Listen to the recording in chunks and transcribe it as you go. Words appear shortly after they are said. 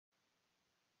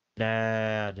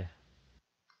Dad.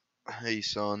 Hey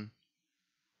son,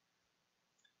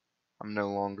 I'm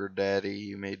no longer daddy.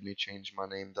 You made me change my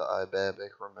name to Ibabic,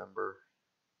 remember?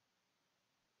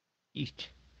 Eat.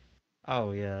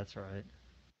 Oh, yeah, that's right.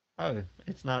 Oh,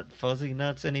 it's not Fuzzy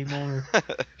Nuts anymore?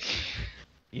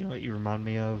 You know what you remind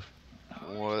me of?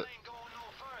 What?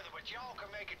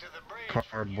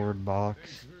 Cardboard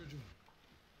box.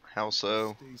 How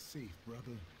so? Stay safe,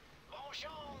 brother.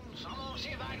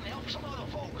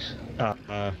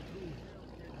 I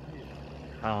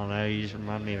don't know, you just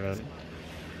remind me of it.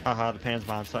 Haha, the pan's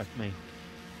mine sucked me.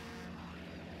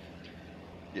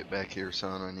 Get back here,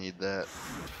 son. I need that.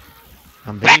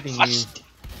 I'm beating you.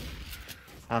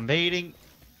 I'm beating.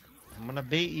 I'm gonna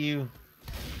beat you.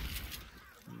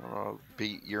 I'll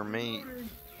beat your meat.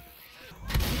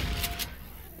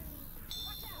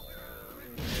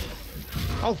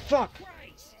 Oh, fuck!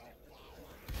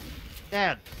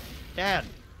 Dad! Dad!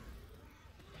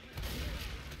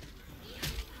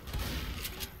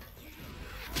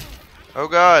 Oh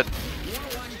god!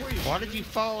 Why did you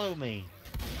follow me?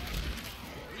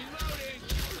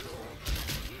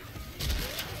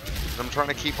 I'm trying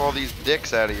to keep all these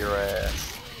dicks out of your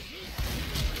ass.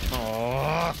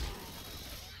 Oh!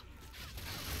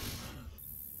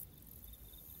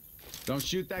 Don't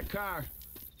shoot that car.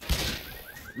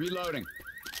 Reloading.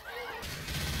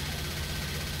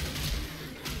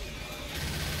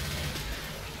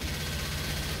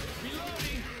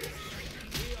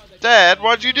 Dad,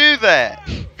 why'd you do that?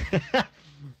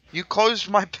 You closed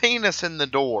my penis in the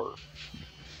door.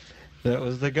 That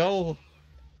was the goal.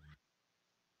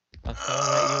 I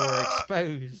saw that you were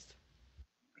exposed.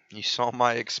 You saw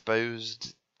my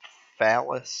exposed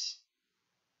phallus?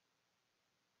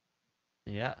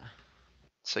 Yeah.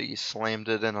 So you slammed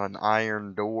it in an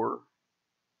iron door?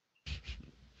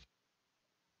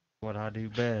 What I do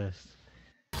best.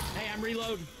 Hey, I'm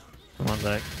reloading. Come on,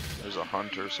 Zach. There's a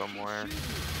hunter somewhere.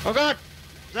 Oh god!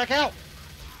 Zach, help!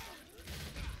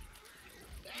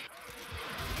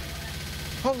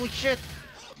 Holy shit!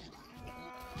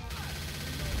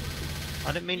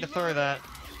 I didn't mean to throw that.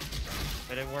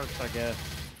 But it works, I guess.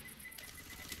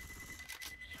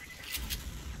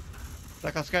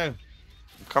 Zach, let's go.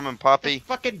 I'm coming, Poppy. This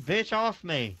fucking bitch off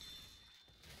me.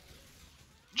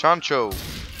 Chancho.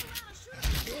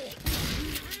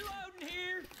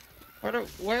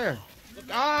 Where?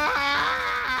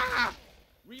 Ah!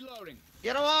 Reloading.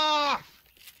 Get him off!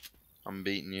 I'm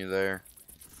beating you there.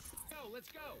 Go, let's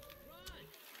go.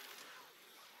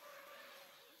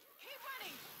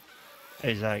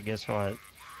 Hey Zach, guess what?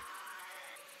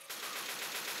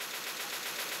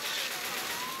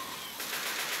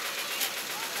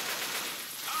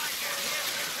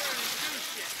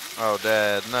 Oh,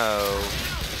 Dad, no.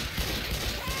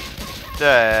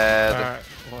 Dad. Alright,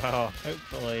 well,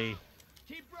 hopefully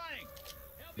Keep running.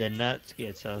 the nuts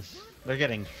gets us. They're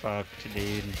getting fucked,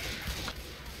 dude.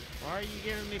 Why are you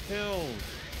giving me pills?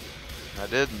 I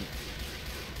didn't.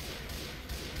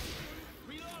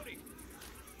 Reloading.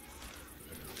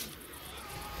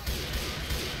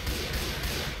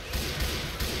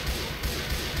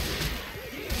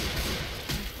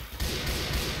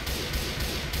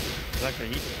 Zach,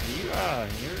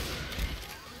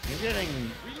 you're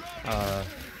getting,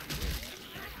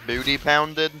 Booty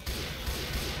pounded?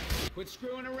 Quit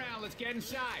screwing around. Let's get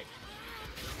inside.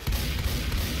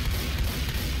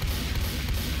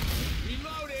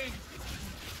 Reloading.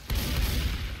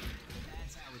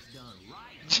 That's how it's done,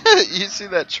 right? You see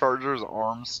that Charger's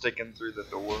arm sticking through the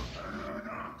door?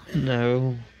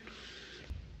 no.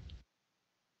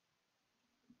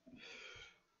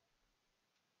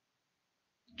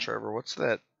 Trevor, what's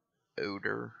that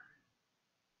odor?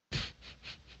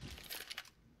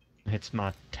 It's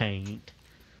my taint.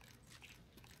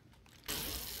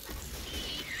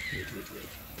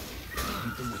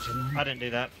 I didn't do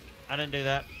that. I didn't do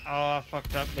that. Oh, I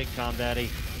fucked up big time, Daddy.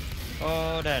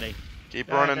 Oh, Daddy.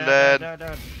 Keep running, Dad. Dad.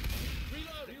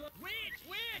 Reloading.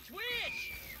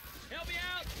 Witch! Help me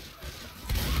out.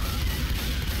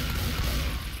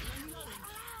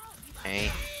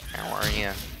 Hey, how are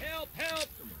you? Help.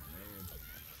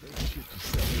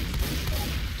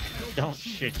 Don't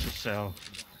shit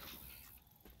yourself.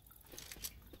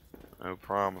 No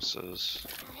promises.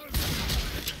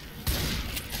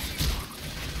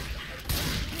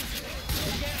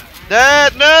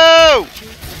 Dad, no!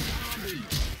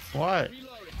 What?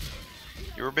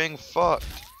 You were being fucked.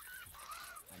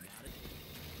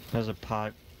 There's a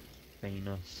pipe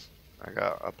penis. I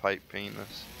got a pipe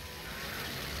penis.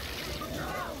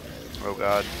 Oh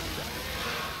god.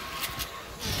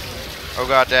 Oh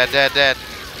god, Dad.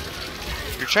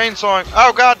 You're chainsawing.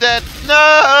 Oh god, Dad.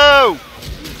 No!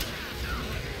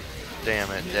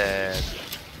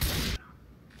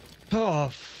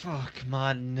 Fuck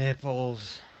my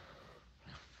nipples.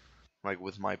 Like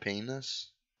with my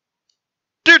penis?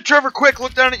 Dude, Trevor, quick,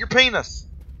 look down at your penis!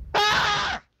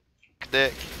 Ah!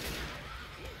 Dick.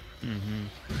 Mm-hmm.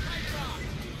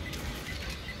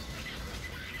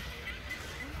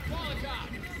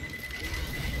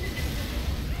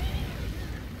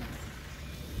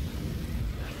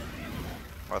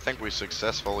 I think we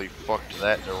successfully fucked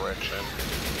that direction.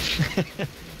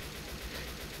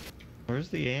 Where's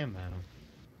the ammo?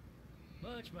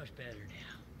 Much better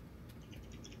now.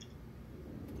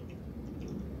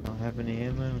 Don't have any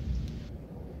ammo.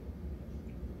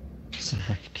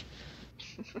 Zach.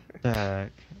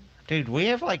 Zach. Dude, we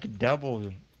have like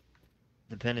double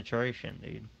the penetration,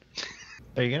 dude.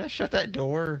 Are you gonna shut that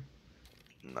door?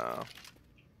 No.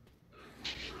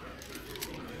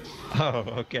 Oh,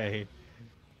 okay.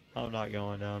 I'm not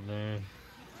going down there.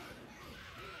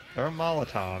 Throw a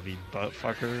Molotov, you butt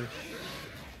fucker.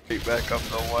 Get back up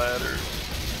the ladder.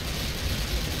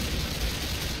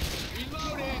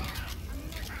 Reloading.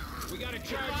 We got a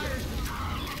charger.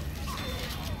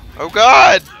 Oh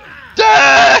god!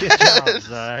 Dad! Good job,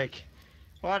 Zach.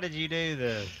 Why did you do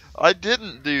this? I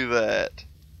didn't do that.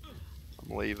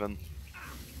 I'm leaving.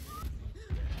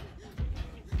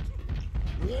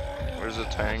 There's a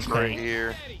tank right Tank.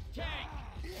 here.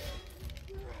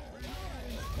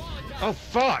 Oh,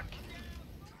 fuck!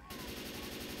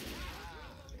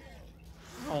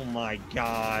 Oh my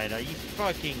god, are you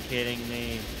fucking kidding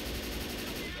me?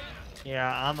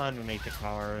 Yeah, I'm underneath the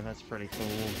car, and that's pretty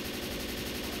cool.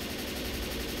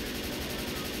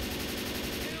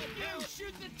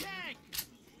 Shoot the tank.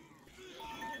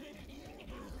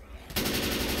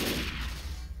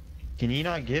 Can you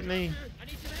not get me? I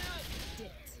need some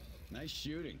help. Nice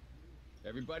shooting.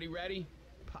 Everybody ready?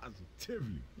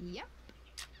 Positively. Yep.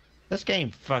 This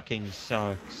game fucking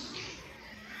sucks.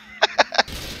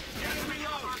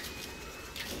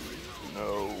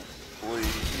 No,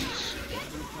 please.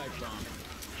 Pipe bomb.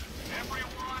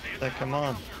 Like, come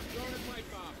on. Throwing a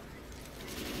pipe bomb.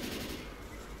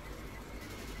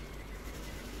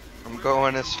 I'm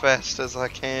going as fast as I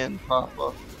can,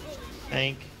 Papa.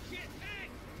 Tank.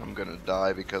 I'm gonna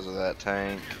die because of that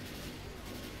tank.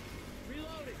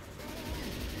 Reloading.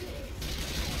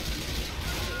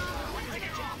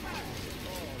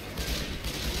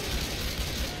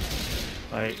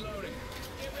 Like, Reloading.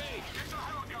 Get ready.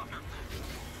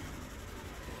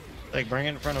 like, bring it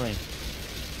in front of me.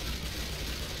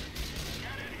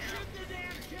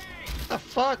 The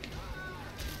fuck?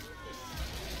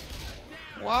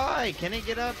 Why? Can it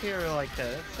get up here like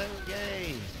that? That's so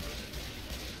gay.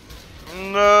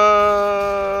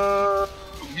 No,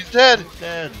 he's dead. It's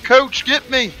dead. Coach, get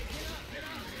me.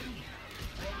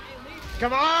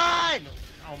 Come on!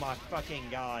 Oh my fucking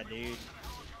god, dude.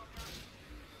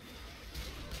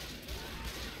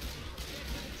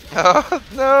 Oh,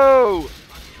 no.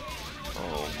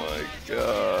 Oh my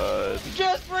god.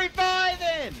 Just revive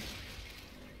him!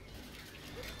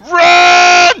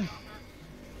 Run!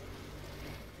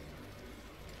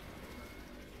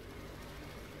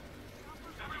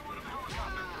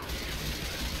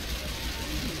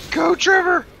 Go,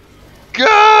 Trevor!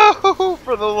 Go!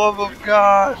 For the love of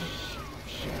God!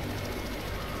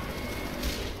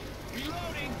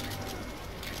 Reloading.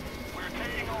 We're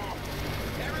taking off.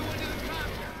 Everyone to the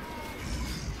copter.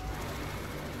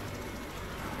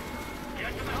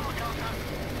 Get to the helicopter.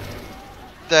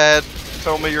 Dad,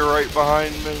 tell me you're right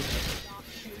behind me.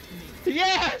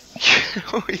 Yes!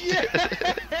 We did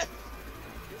it. Yes!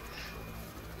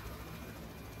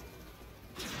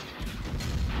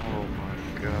 Oh my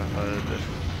god.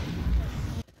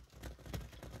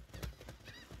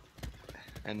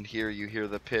 And here you hear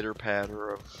the pitter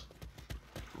patter of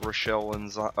Rochelle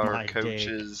and our My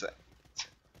coaches.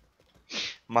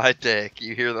 My dick.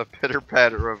 You hear the pitter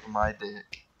patter of my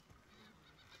dick.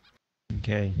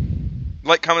 Okay.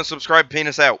 Like, comment, subscribe,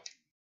 penis out.